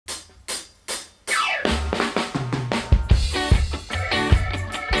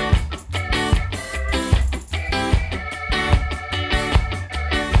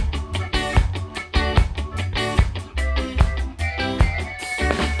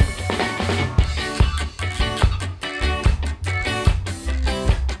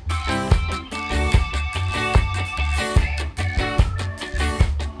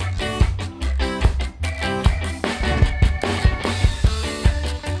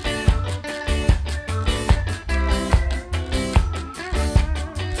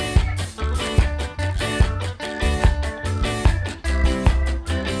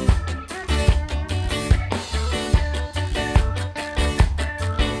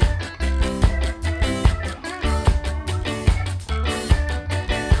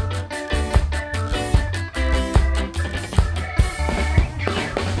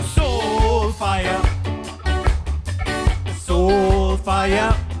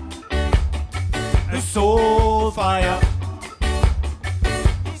Soulfire.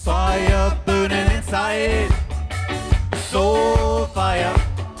 Fire burning inside. Soulfire.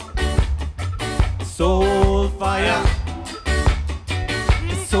 Soulfire.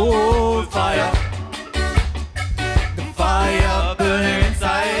 Soulfire. The fire burning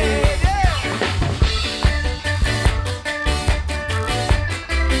inside.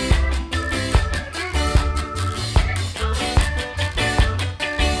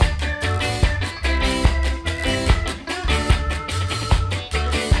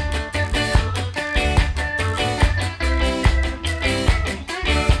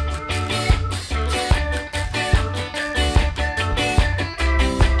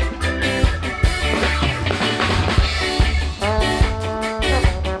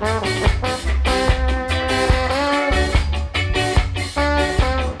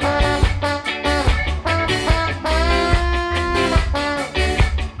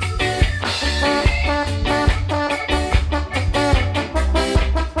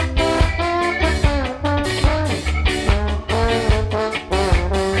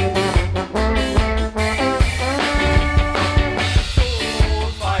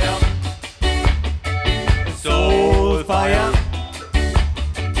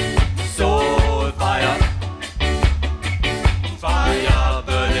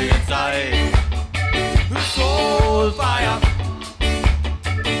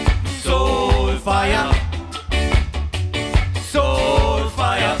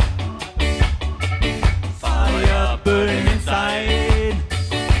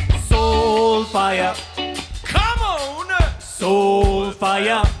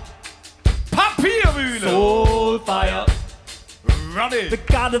 Soulfire. Papiermühle. Soulfire. Run it. We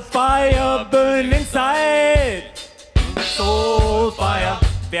got a fire burning inside. Soulfire.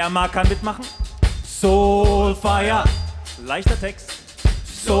 Wer mag, kann mitmachen. Soulfire. Leichter Text.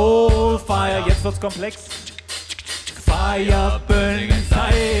 Soulfire. Jetzt wird's komplex. Fire burning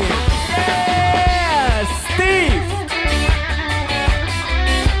inside. Yeah, Steve.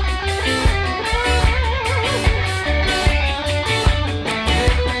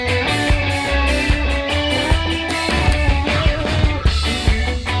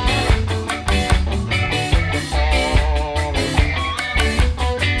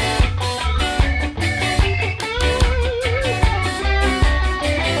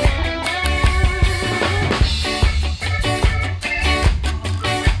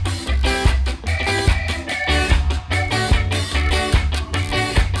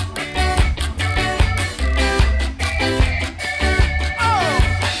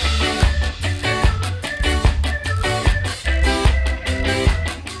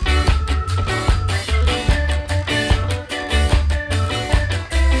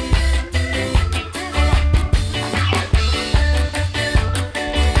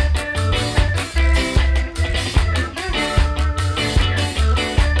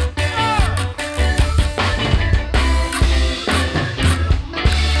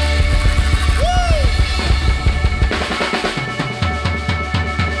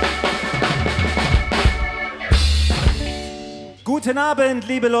 Guten Abend,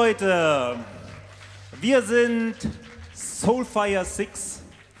 liebe Leute. Wir sind Soulfire 6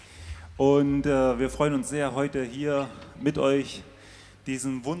 und wir freuen uns sehr, heute hier mit euch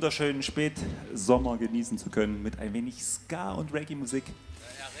diesen wunderschönen Spätsommer genießen zu können mit ein wenig Ska und Reggae-Musik.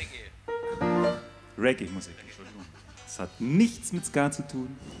 Ja, Reggae. Reggae-Musik, Entschuldigung. Das hat nichts mit Ska zu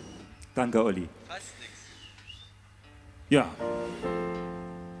tun. Danke, Olli. Fast nichts. Ja.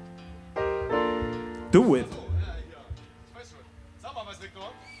 Do it.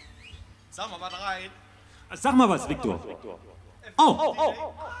 Sag mal was rein. Sag mal was, Victor. Oh.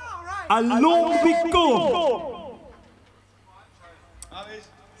 Hallo, Victor.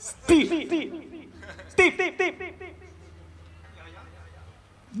 Steve.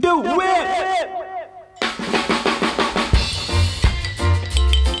 Do it.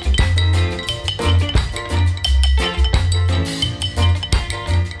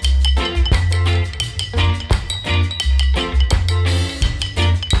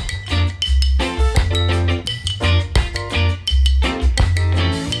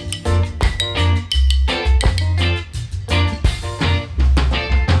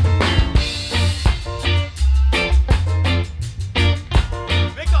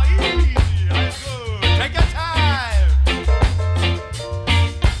 Victor, easy. Alles gut.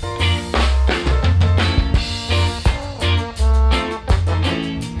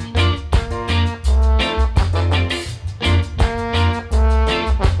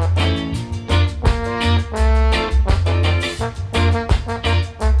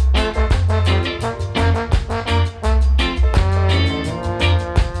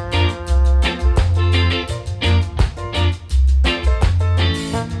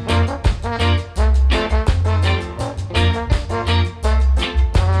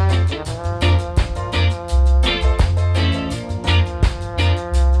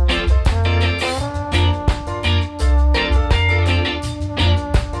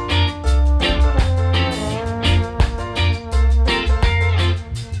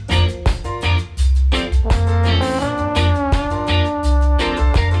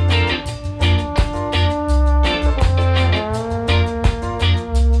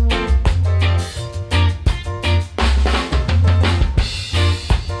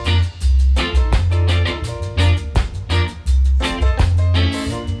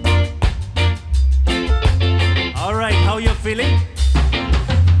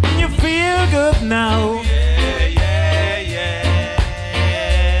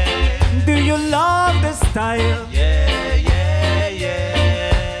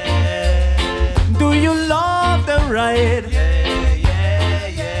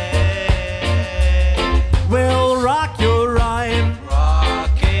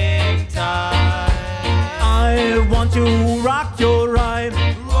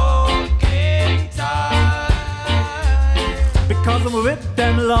 gonna whip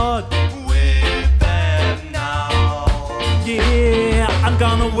them, Lord. Whip them now. Yeah, I'm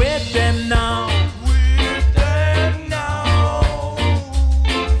gonna whip them now. Whip them now.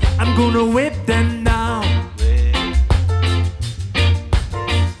 I'm gonna whip them now.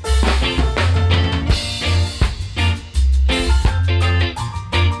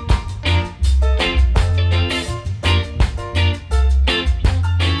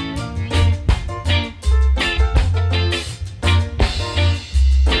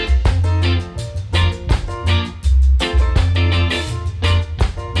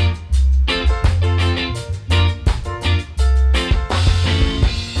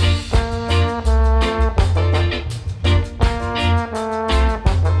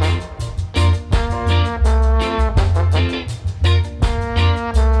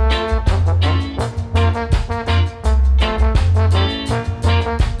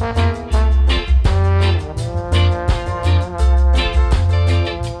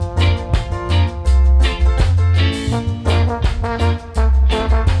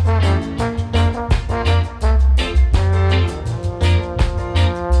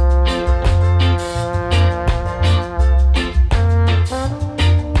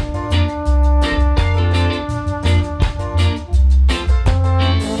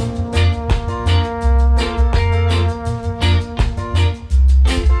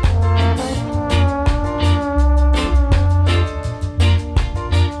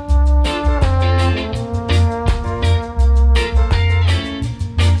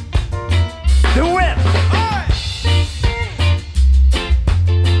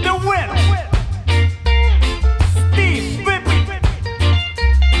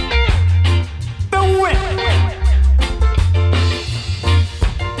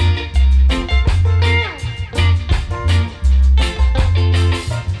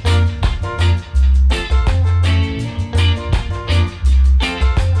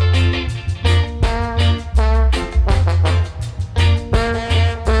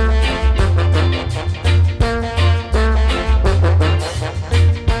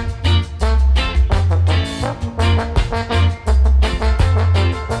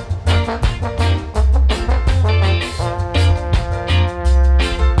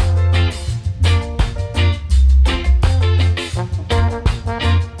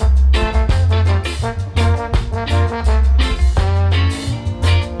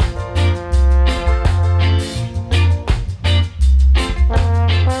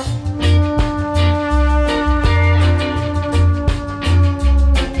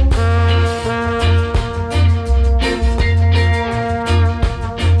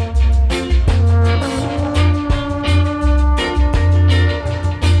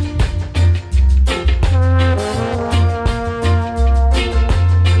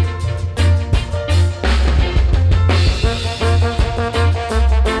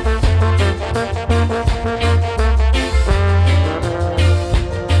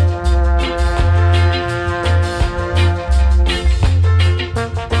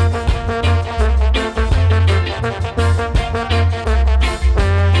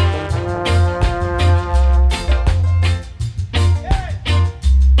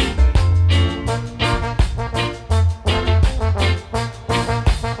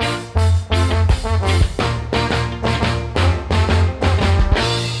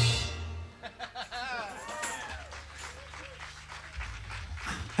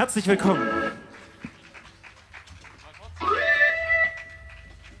 Herzlich willkommen.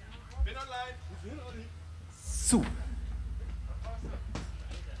 So.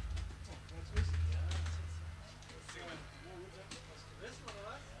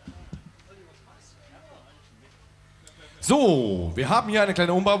 So, wir haben hier eine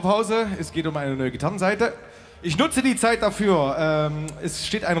kleine Umbaupause. Es geht um eine neue Gitarrenseite. Ich nutze die Zeit dafür. Es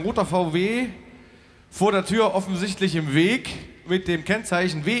steht ein roter VW vor der Tür, offensichtlich im Weg, mit dem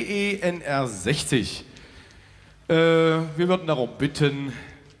Kennzeichen WENR60. Wir würden darum bitten,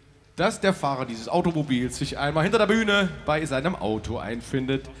 dass der Fahrer dieses Automobils sich einmal hinter der Bühne bei seinem Auto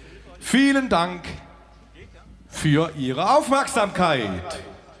einfindet. Vielen Dank für Ihre Aufmerksamkeit.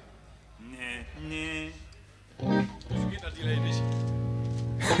 Nee. So geht das Delay nicht.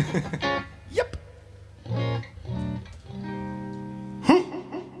 Yep.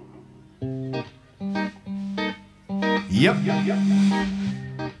 Yep.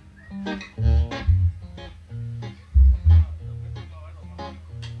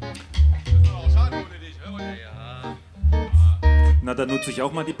 Na, dann nutze ich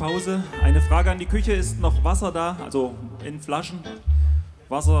auch mal die Pause. Eine Frage an die Küche: Ist noch Wasser da? Also in Flaschen?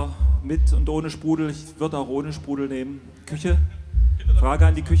 Wasser mit und ohne Sprudel? Ich würde auch ohne Sprudel nehmen. Küche? Frage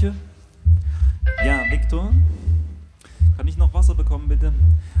an die Küche? Ja, Viktor? Kann ich noch Wasser bekommen, bitte?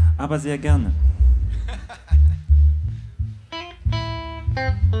 Aber sehr gerne.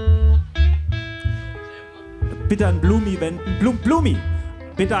 Bitte an Blumi wenden. Blumi!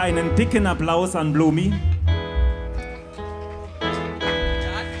 Bitte einen dicken Applaus an Blumi.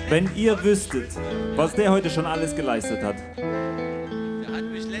 Wenn ihr wüsstet, was der heute schon alles geleistet hat. Der hat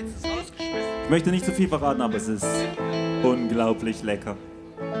mich letztens rausgeschmissen. Ich möchte nicht zu viel verraten, aber es ist unglaublich lecker.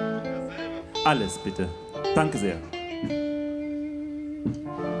 Alles bitte. Danke sehr.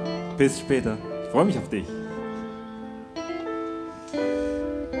 Bis später. Ich freue mich auf dich.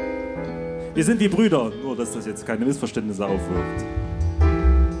 Wir sind wie Brüder, nur dass das jetzt keine Missverständnisse aufwirft.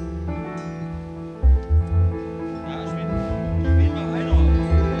 Ja, spiel mal einer.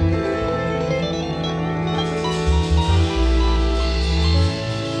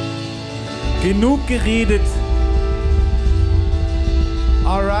 Genug geredet.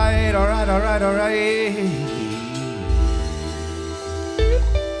 Alright, alright, alright, alright.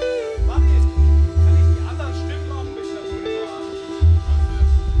 Kann ich die anderen Stimmen auch ein bisschen darunter haben?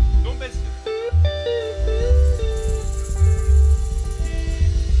 Nur ein bisschen.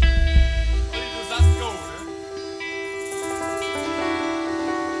 Olli, du sagst go, ne?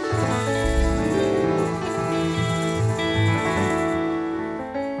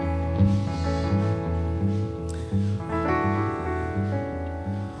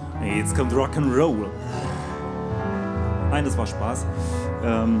 Jetzt kommt Rock'n'Roll. Nein, das war Spaß.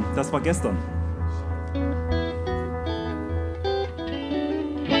 Das war gestern.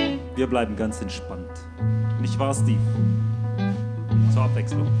 Wir bleiben ganz entspannt. Nicht wahr, Steve? Zur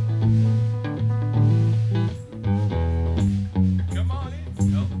Abwechslung. Come on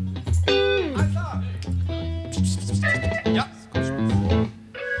in. Ja. Alles klar. Ja. Bitteschön.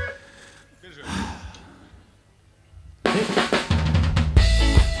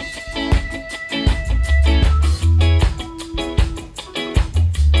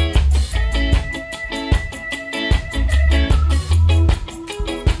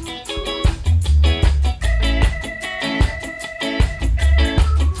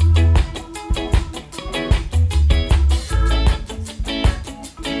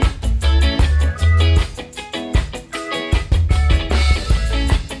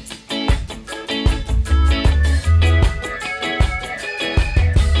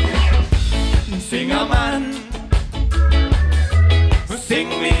 Singermann, sing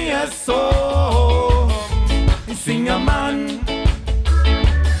mir so. Singermann,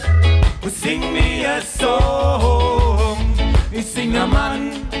 sing mir so.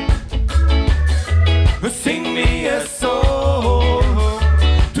 Singermann, sing mir so.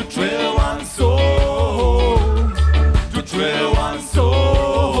 To drill one soul, to drill one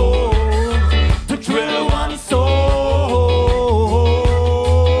soul, to drill one soul.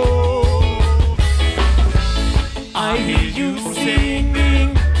 I hear you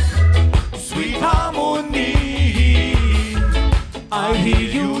singing sweet harmony. I hear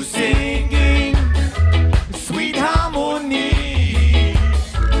you singing sweet harmony.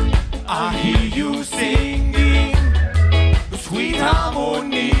 I hear you singing sweet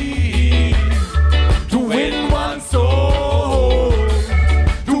harmony. To win one soul,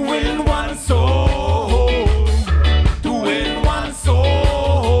 to win one soul, to win one soul.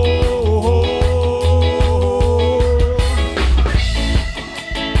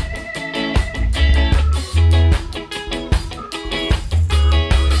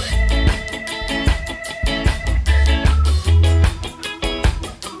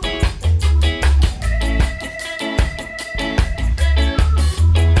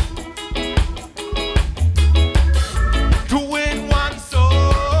 To win one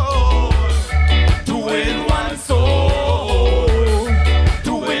soul, to win one soul,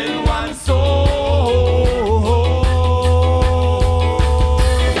 to win one soul.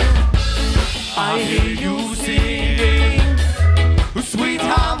 I hear you singing sweet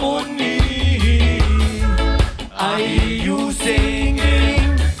harmony. I hear you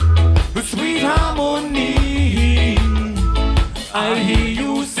singing sweet harmony. I hear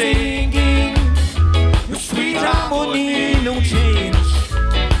you singing sweet harmony, no change.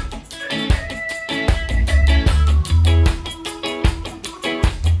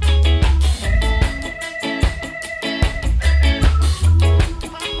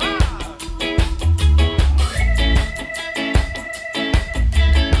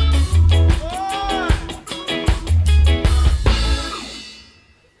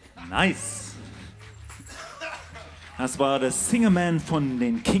 Nice. Das war der Singerman von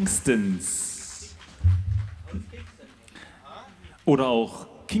den Kingstons. Oder auch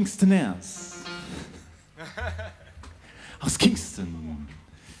Kingstoners. Aus Kingston.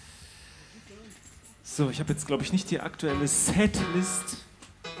 So, ich habe jetzt, glaube ich, nicht die aktuelle Setlist.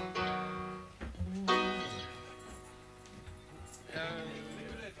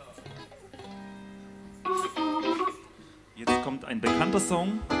 Jetzt kommt ein bekannter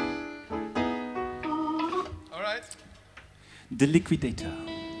Song. Alright. The Liquidator.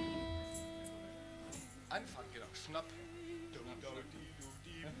 Anfang, genau. Schnapp.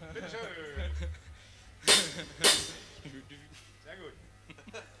 Bitte. Sehr gut.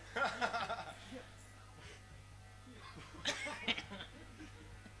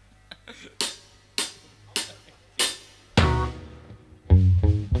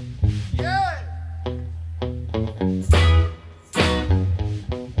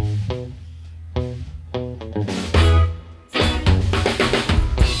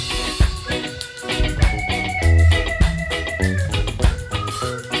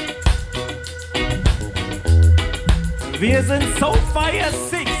 Wir sind Soulfire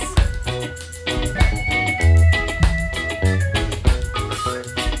 6.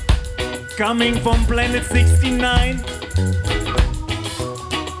 Coming from Planet 69.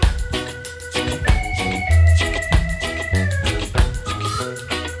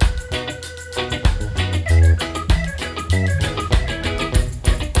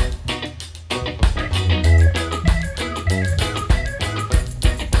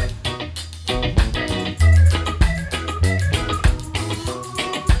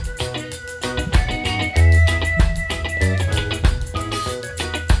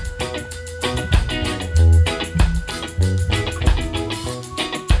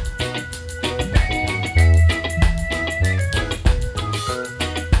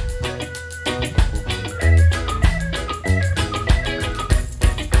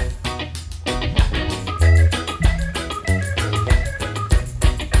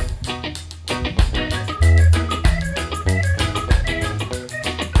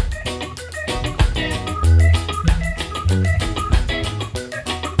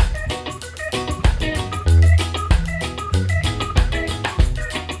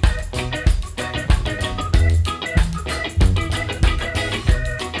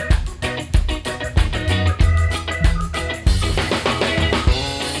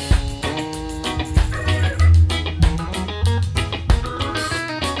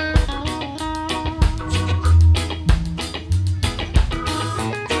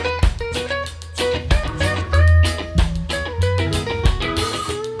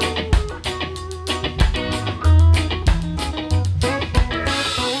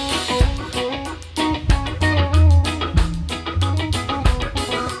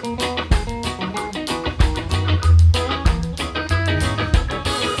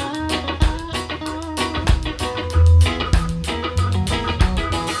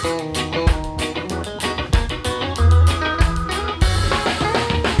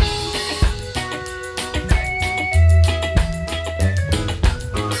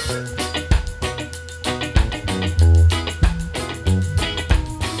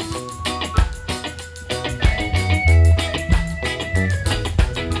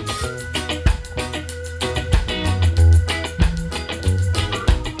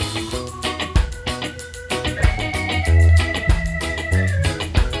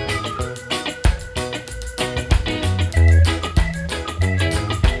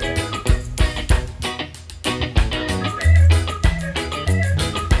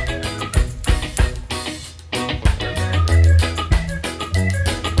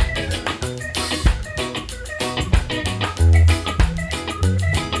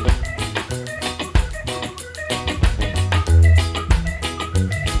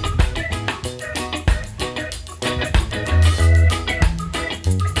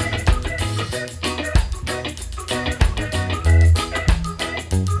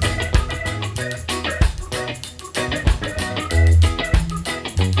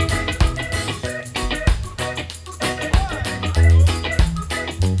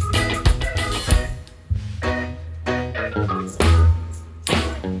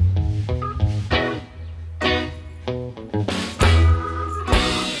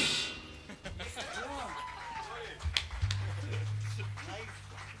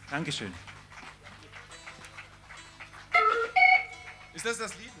 Dankeschön. Ist das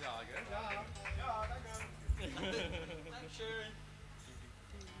das Lied? Ja, gell? Ja, danke. Dankeschön.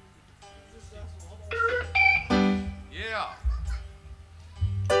 Yeah.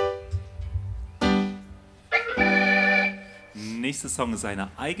 Nächster Song ist eine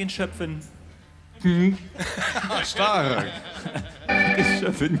Eigenschöpfin. Stark.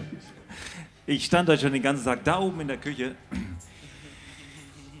 Eigenschöpfin. Ich stand heute schon den ganzen Tag da oben in der Küche.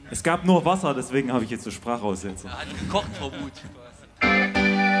 Es gab nur Wasser, deswegen habe ich jetzt so Sprachaussetzung. Er hat gekocht, Frau Mut.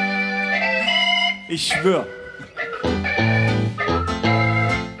 Ich schwöre.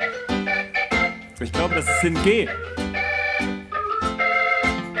 Ich glaube, das ist in G.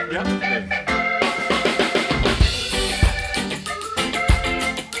 Ja?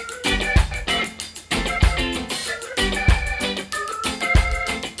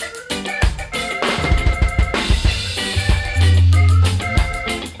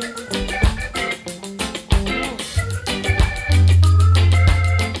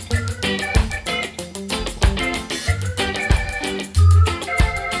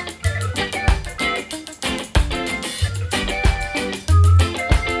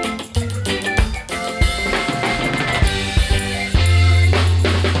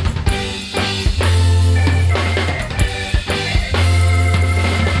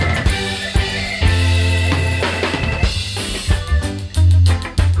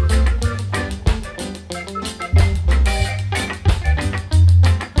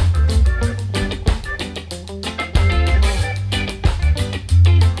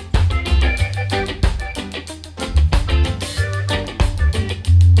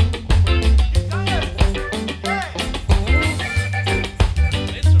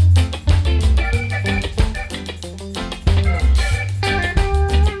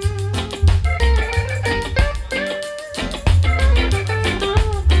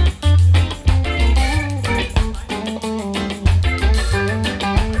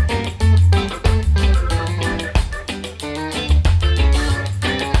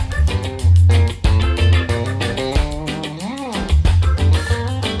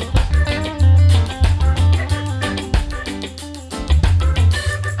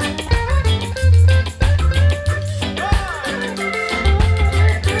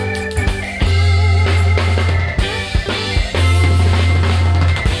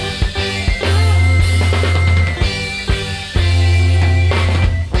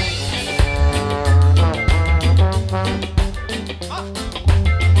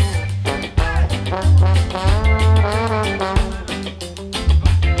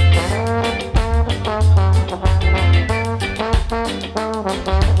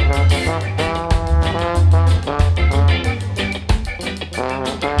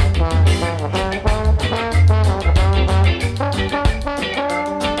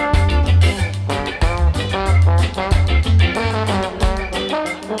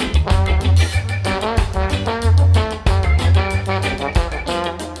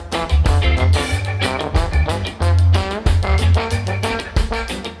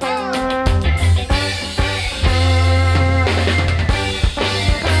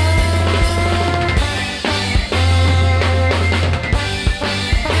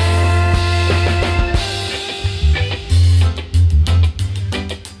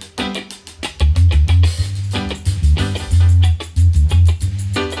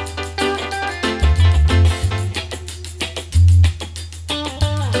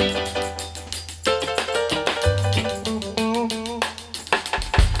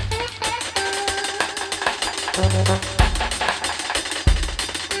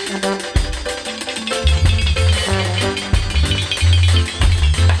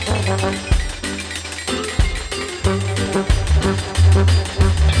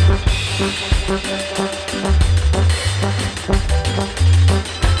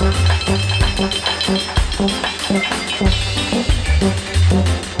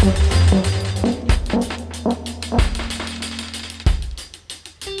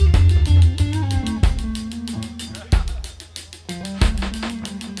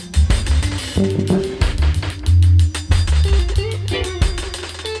 Okay.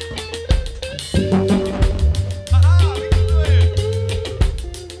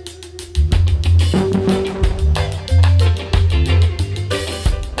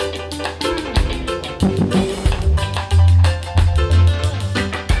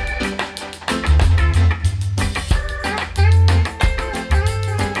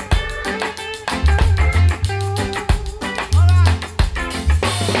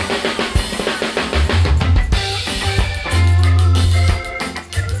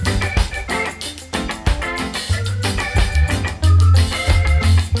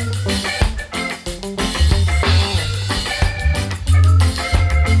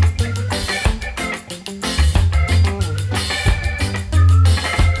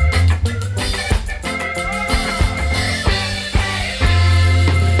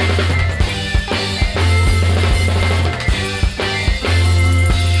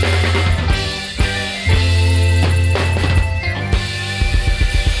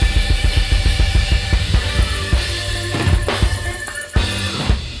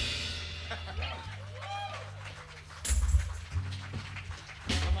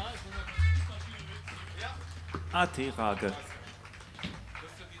 AT-Rage.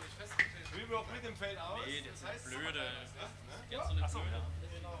 Will wir auch mit dem Feld aus? Nee, das heißt blöde. Jetzt so eine blöde.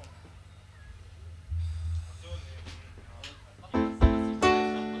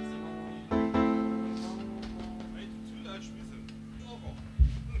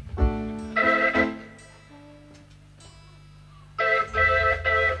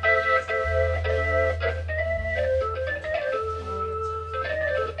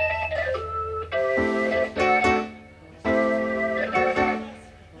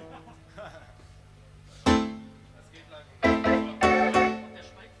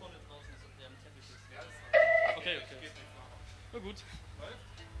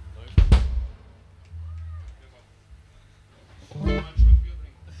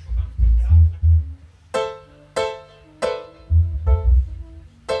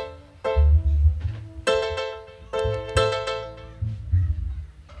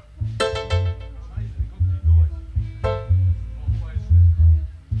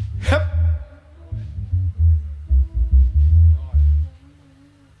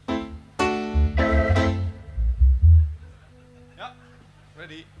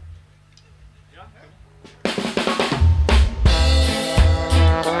 Ready? Ja?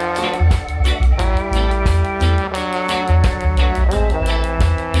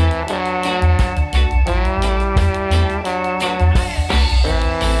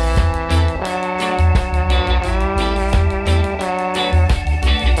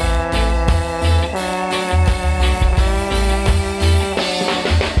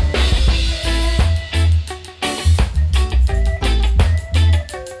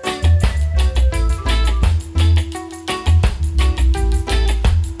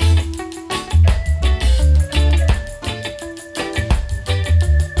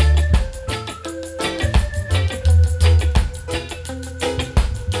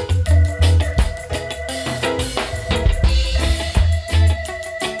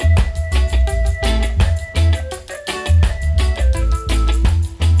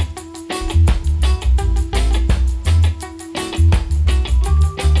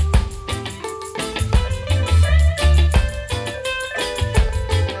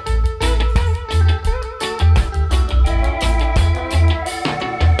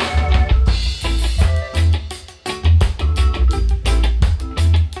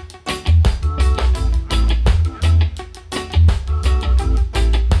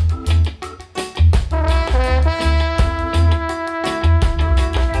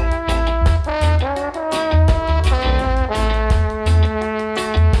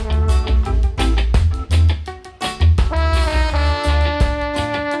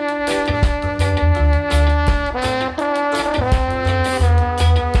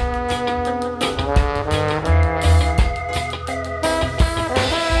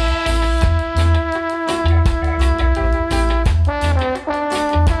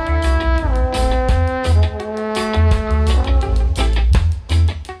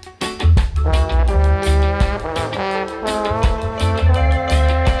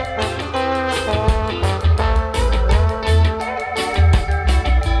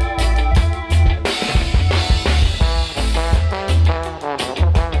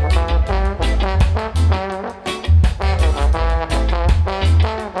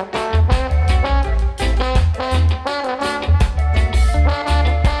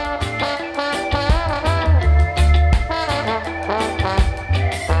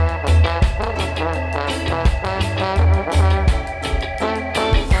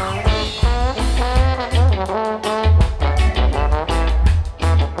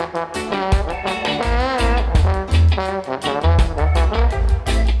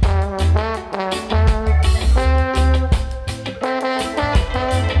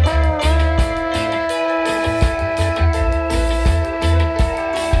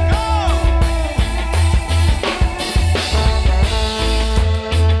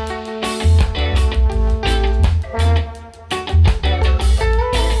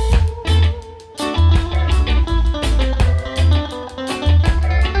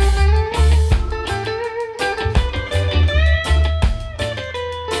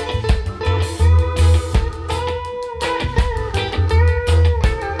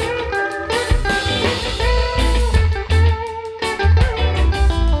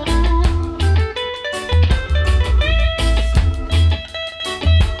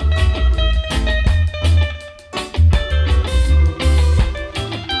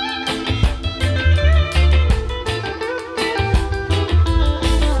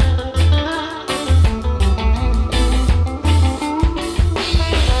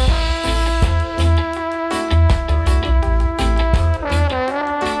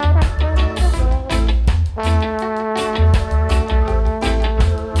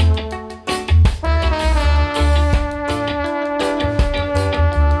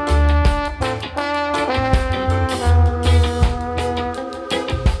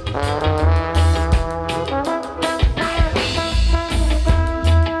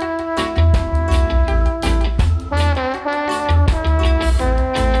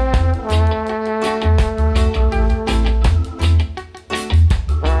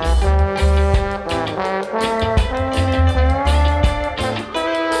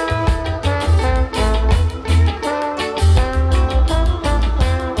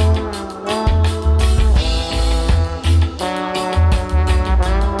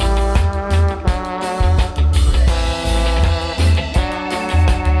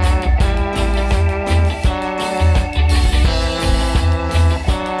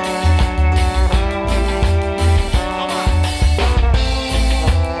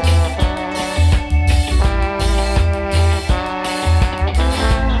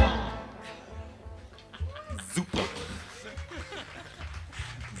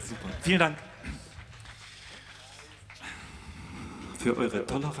 Vielen Dank für eure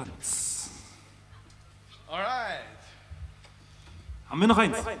Toleranz. Alright. Haben wir noch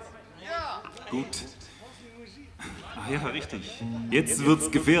eins? Ja. Gut. Ach ja, richtig. Jetzt wird's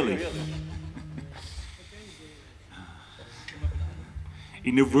gefährlich.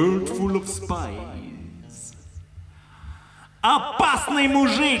 In a world full of spies. Опасный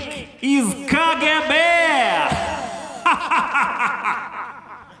мужик из КГБ!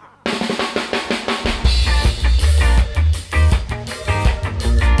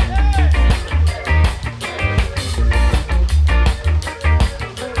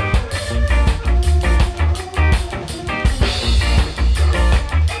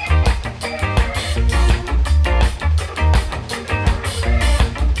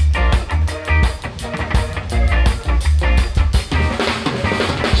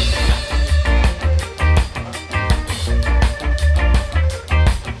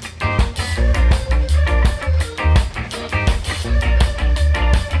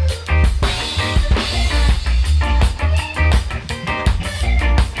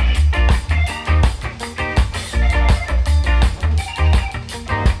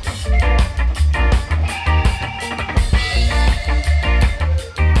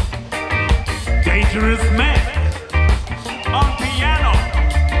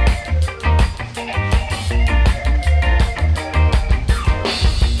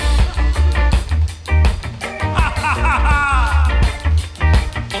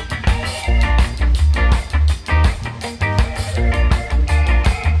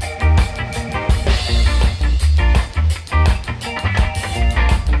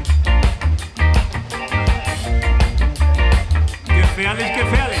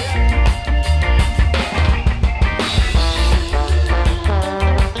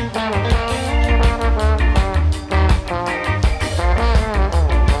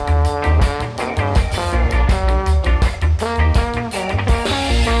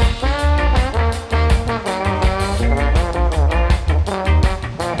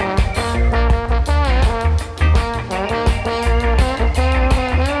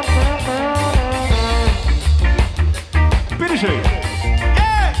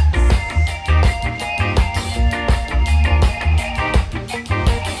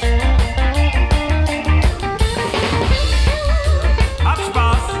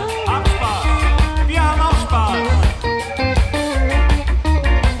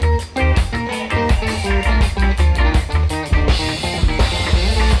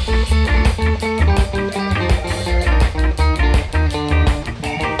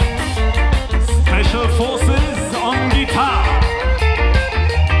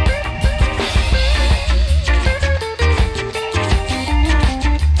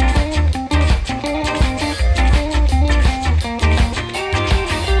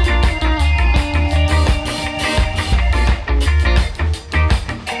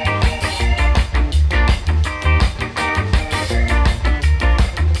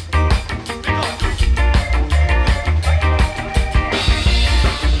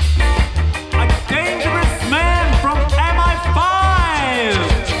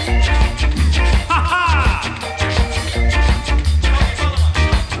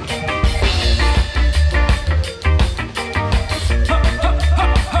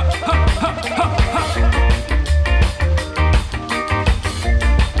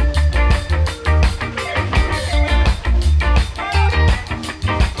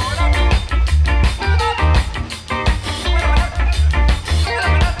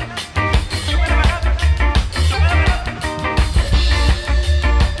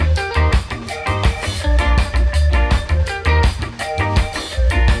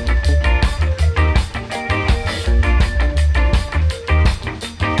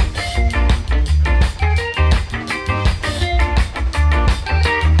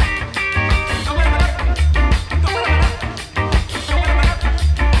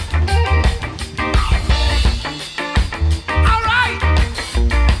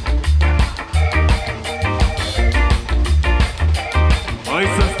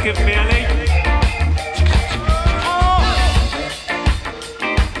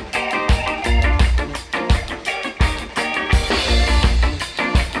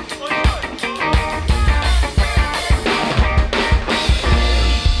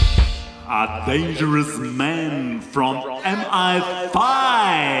 dangerous man from MI5.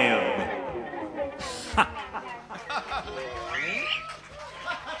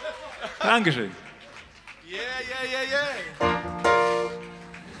 Dankeschön. Yeah.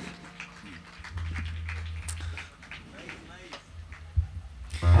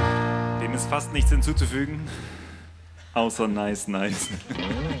 Dem ist fast nichts hinzuzufügen, außer nice.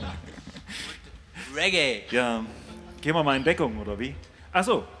 Reggae. Ja, gehen wir mal in Deckung, oder wie? Ach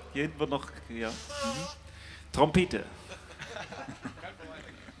so, hier hinten wird noch, ja. Trompete.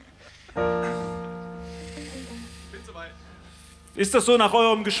 Ist das so nach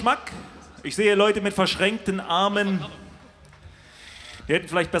eurem Geschmack? Ich sehe Leute mit verschränkten Armen. Die hätten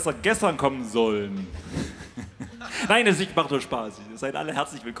vielleicht besser gestern kommen sollen. Nein, es macht nur Spaß. Ihr seid alle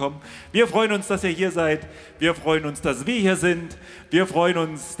herzlich willkommen. Wir freuen uns, dass ihr hier seid. Wir freuen uns, dass wir hier sind. Wir freuen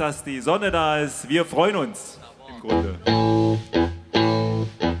uns, dass die Sonne da ist. Wir freuen uns im Grunde.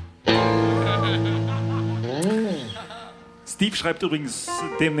 Steve schreibt übrigens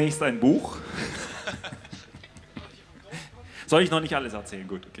demnächst ein Buch. Soll ich noch nicht alles erzählen?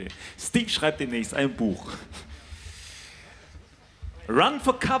 Gut, okay. Steve schreibt demnächst ein Buch. Run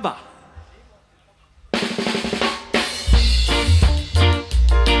for Cover.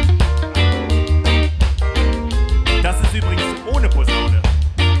 Das ist übrigens ohne Posaune.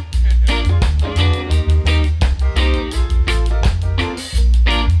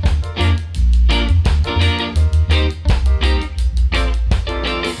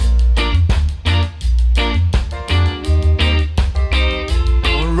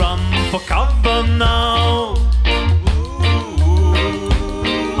 Run for cover now.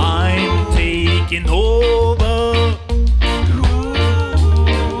 I'm taking over.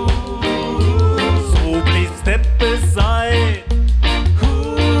 So please step aside.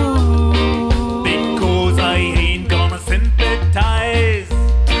 Because I ain't gonna sympathize.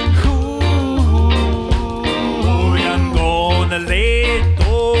 I'm gonna lay it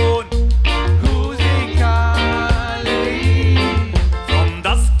down. From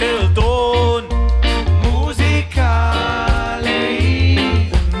dusk till dawn.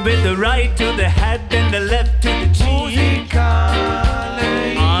 With the right to the head and the left to the cheek.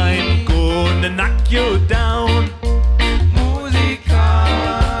 I'm gonna knock you down.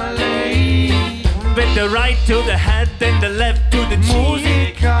 With the right to the head and the left to the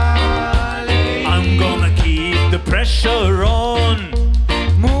cheek. I'm gonna keep the pressure on.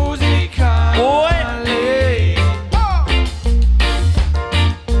 Boy.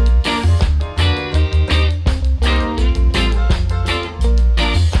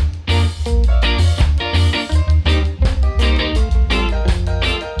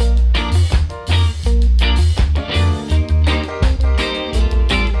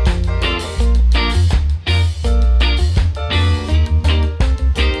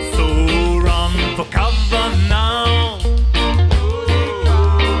 So run for cover now.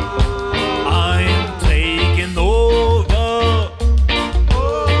 I'm taking over.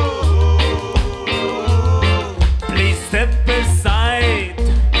 Please step aside.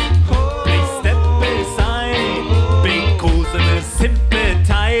 Please step aside. Because I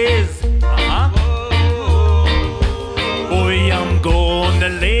sympathize. Boy, I'm gonna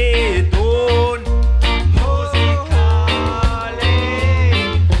lay it on.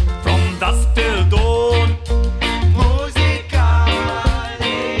 From dusk till dawn.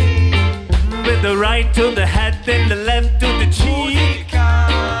 With the right to the head and the left to the cheek.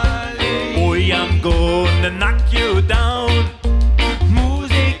 Boy, I'm gonna knock you down.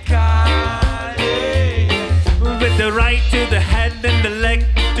 With the right to the head and the leg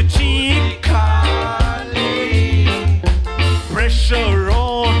to cheek. Pressure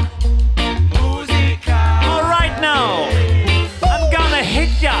on. All right now, I'm gonna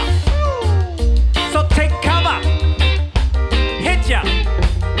hit ya. So take cover. Hit ya.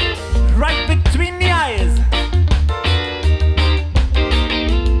 Right between the eyes.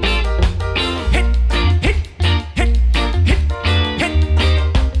 Hit, hit, hit, hit, hit.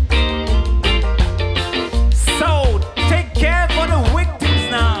 So take care for the victims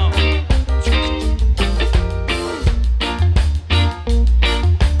now.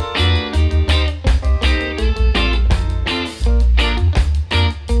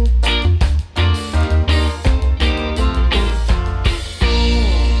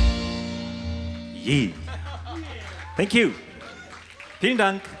 Yeah. Thank you. Vielen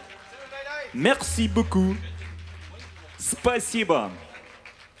Dank. Merci beaucoup. Спасибо.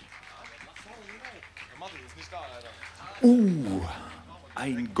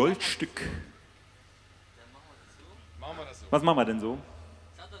 Ein Goldstück. Was machen wir denn so?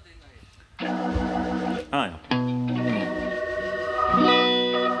 Ah ja.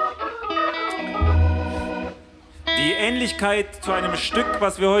 Die Ähnlichkeit zu einem Stück,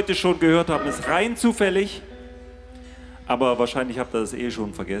 was wir heute schon gehört haben, ist rein zufällig. Aber wahrscheinlich habt ihr das eh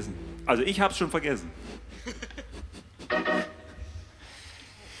schon vergessen. Also ich habe es schon vergessen.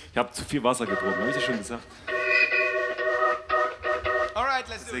 Ich habe zu viel Wasser getrunken, habe ich das schon gesagt? Alright,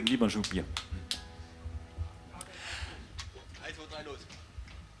 let's do Deswegen it. lieber ein Schluck Bier. 1, 2, 3, los.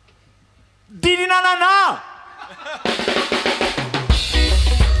 Didi na na na!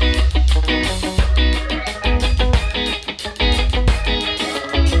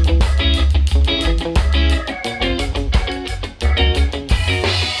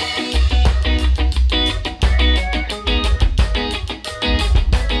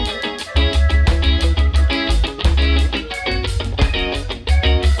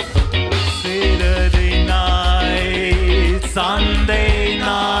 Sunday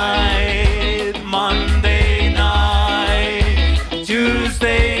night, Monday night,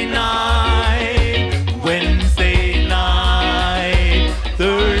 Tuesday night, Wednesday night,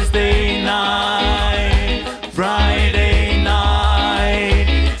 Thursday night, Friday night,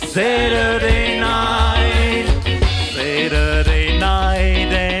 Saturday night, Saturday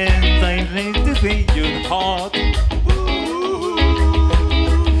night, and I need to be your heart,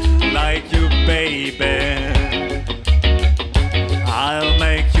 like you, baby. I'll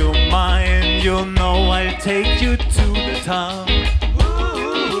make you mine, you know I'll take you to the top.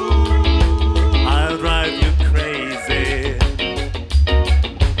 I'll drive you crazy.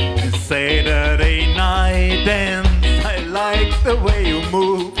 Saturday night dance, I like the way you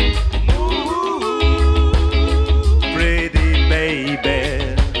move. Pretty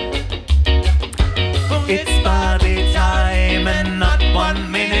baby. It's party time and not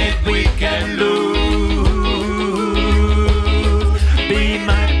 1 minute we can lose. Be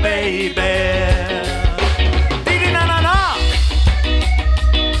my baby. Didi na na na.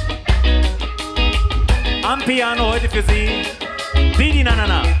 Am Piano heute für Sie. Didi na na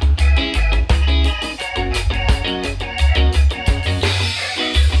na.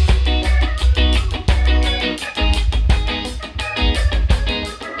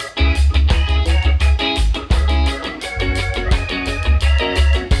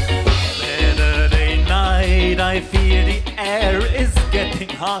 Saturday night, I feel the air is getting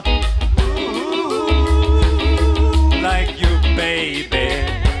hot. Like you, baby.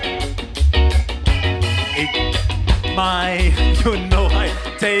 You know I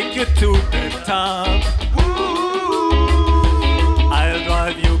take you to the top. I'll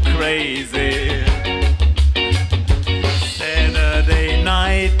drive you crazy. Saturday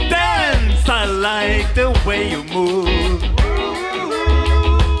night dance, I like the way you move.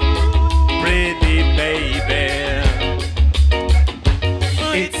 Pretty baby.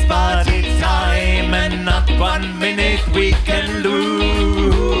 It's party time and not 1 minute we can lose.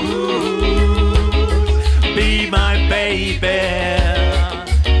 Be my baby.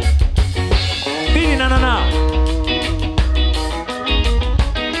 Didi na na na.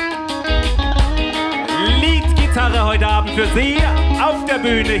 Leadgitarre heute Abend für Sie auf der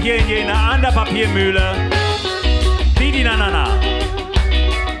Bühne hier in Jena an der Papiermühle. Didi na na na.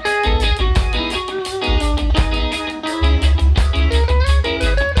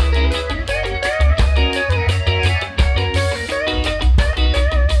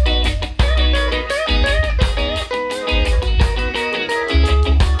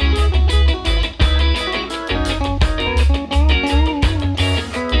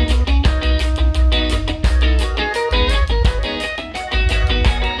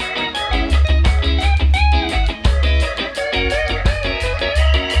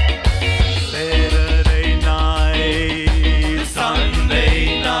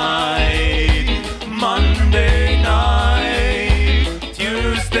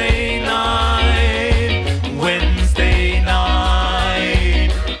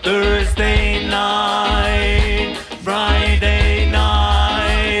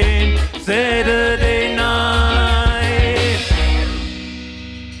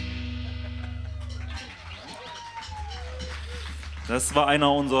 Das war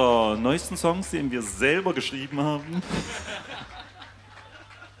einer unserer neuesten Songs, den wir selber geschrieben haben.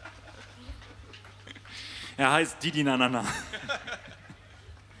 Er heißt Didi na na na.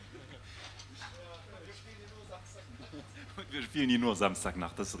 Wir spielen ihn nur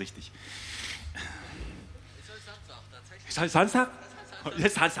Samstagnacht, das ist richtig. Ist heute Samstag?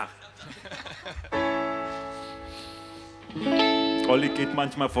 Jetzt Samstag. Olli geht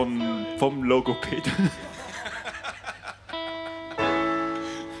manchmal vom Logopäd.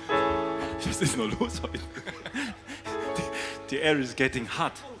 Was ist nur los heute? Die air is getting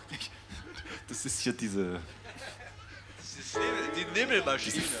hot. Das ist hier diese Die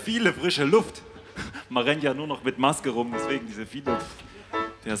Nimmelmaschine. diese viele frische Luft. Man rennt ja nur noch mit Maske rum, deswegen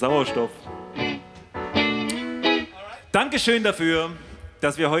der Sauerstoff. Dankeschön dafür,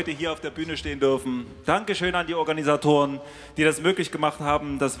 dass wir heute hier auf der Bühne stehen dürfen. Dankeschön an die Organisatoren, die das möglich gemacht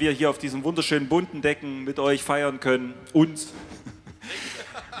haben, dass wir hier auf diesem wunderschönen bunten Decken mit euch feiern können. Uns.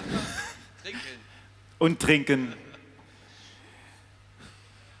 Und trinken.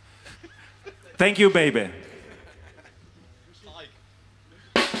 Thank you, baby.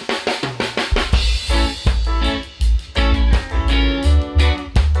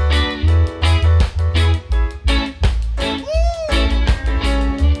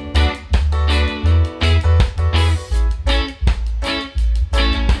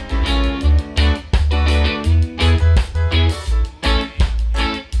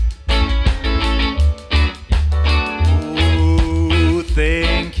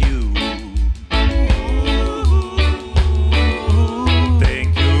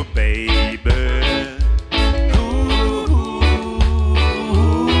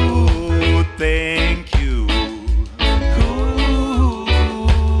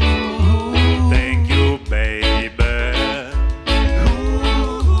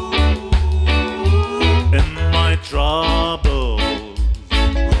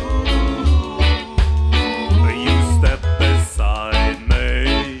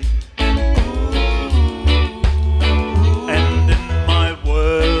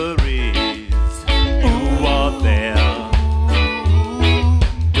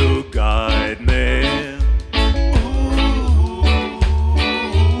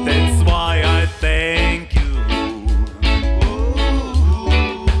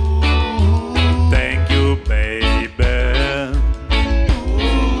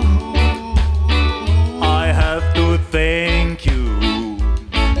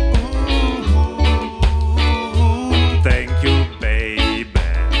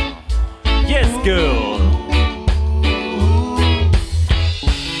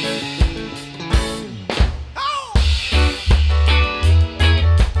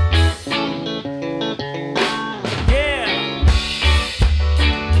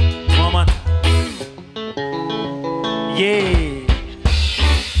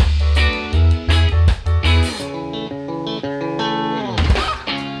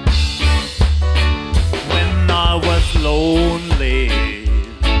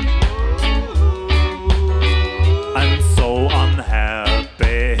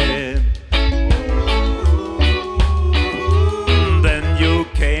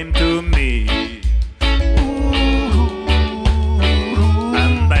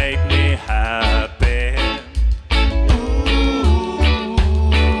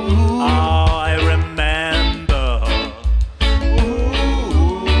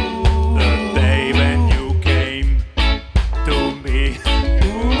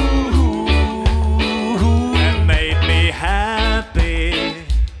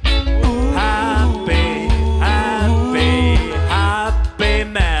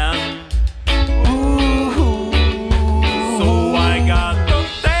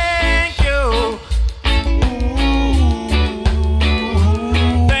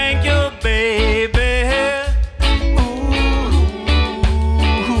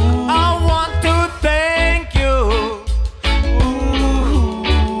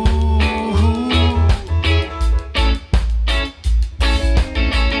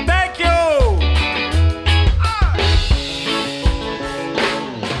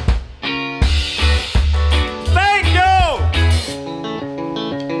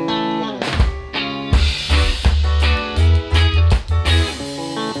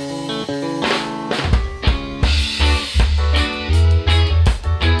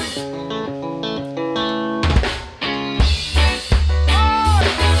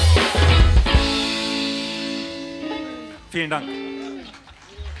 Vielen Dank.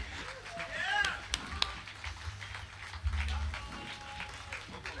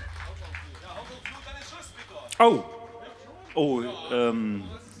 Oh, oh,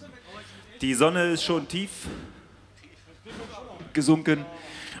 die Sonne ist schon tief gesunken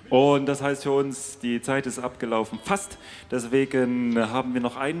und das heißt für uns, die Zeit ist abgelaufen, fast. Deswegen haben wir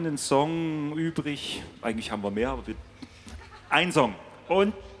noch einen Song übrig. Eigentlich haben wir mehr, aber ein Song.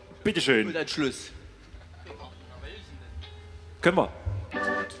 Und bitteschön. Und ein Schluss. Können wir.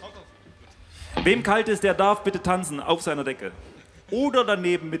 Wem kalt ist, der darf bitte tanzen auf seiner Decke. Oder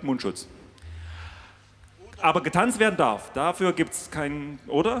daneben mit Mundschutz. Aber getanzt werden darf. Dafür gibt es kein,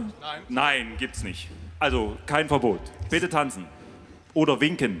 oder? Nein. Nein, gibt es nicht. Also kein Verbot. Bitte tanzen. Oder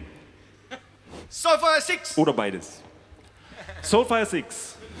winken. Soulfire 6! Oder beides. Soulfire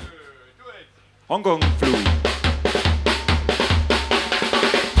 6. Hongkong Flug.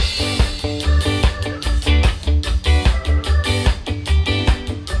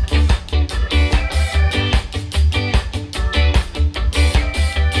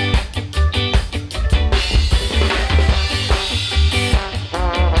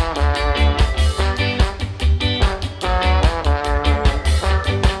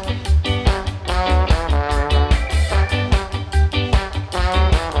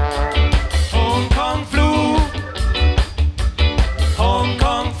 Oh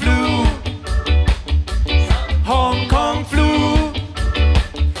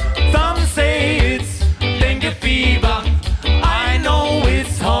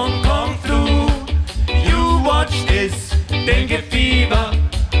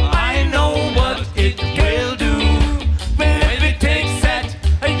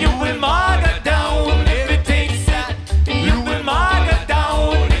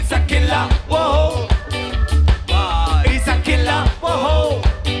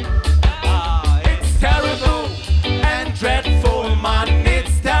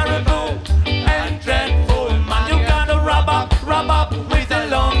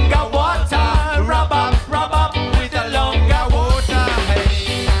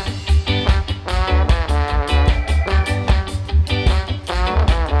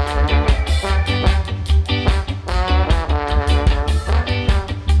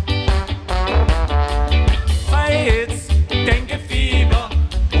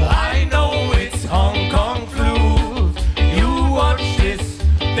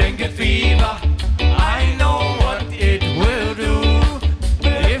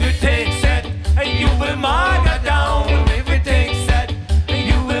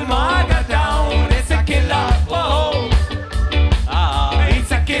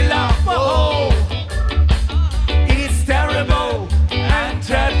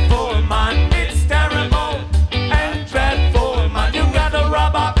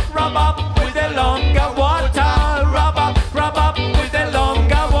bop.